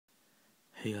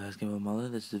Hey guys, Game of Mala.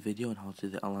 This is a video on how to do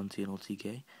the Atlantean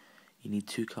OTK. You need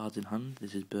two cards in hand.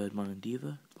 This is Birdman and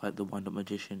Diva, like the Wind Up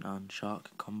Magician and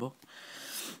Shark combo.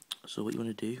 So what you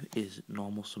want to do is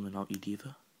normal summon out your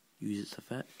Diva, use its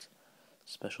effect,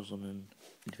 special summon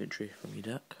infantry from your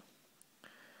deck.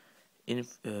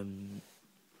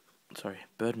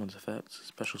 Birdman's effect,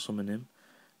 special summon him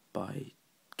by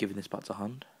giving this back to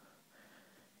hand.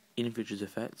 Infantry's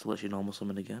effect lets you normal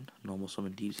summon again, normal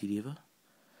summon Deep Sea Diva.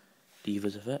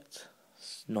 Diva's effect,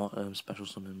 not special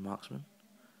summon marksman.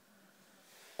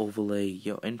 Overlay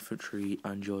your infantry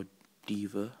and your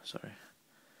Diva,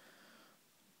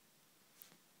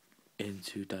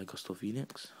 into Diagusto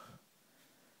Phoenix.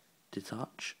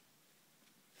 Detach.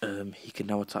 He can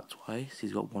now attack twice.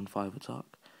 He's got 1/5 attack,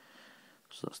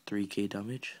 so that's 3k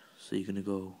damage. So you're gonna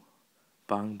go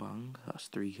bang bang. That's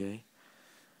 3k.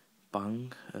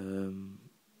 Bang.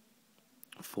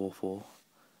 4/4.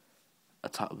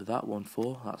 Attack with that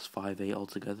 1/4. That's 5/8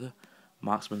 altogether.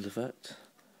 Marksman's effect.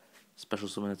 Special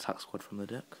summon attack squad from the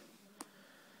deck.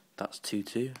 That's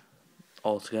 2/2.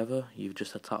 Altogether, you've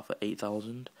just attacked for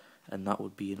 8,000, and that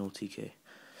would be an OTK.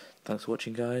 Thanks for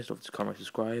watching, guys. Don't forget to comment,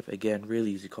 subscribe. Again, really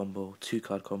easy combo,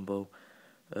 2-card combo.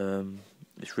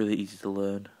 It's really easy to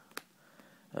learn.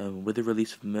 With the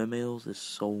release of Mermails, there's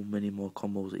so many more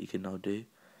combos that you can now do.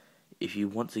 If you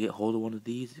want to get hold of one of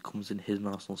these, it comes in Hidden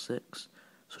Arsenal 6.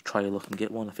 So try your luck and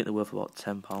get one. I think they're worth about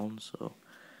 £10. So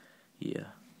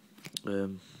yeah.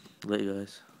 Later,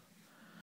 guys.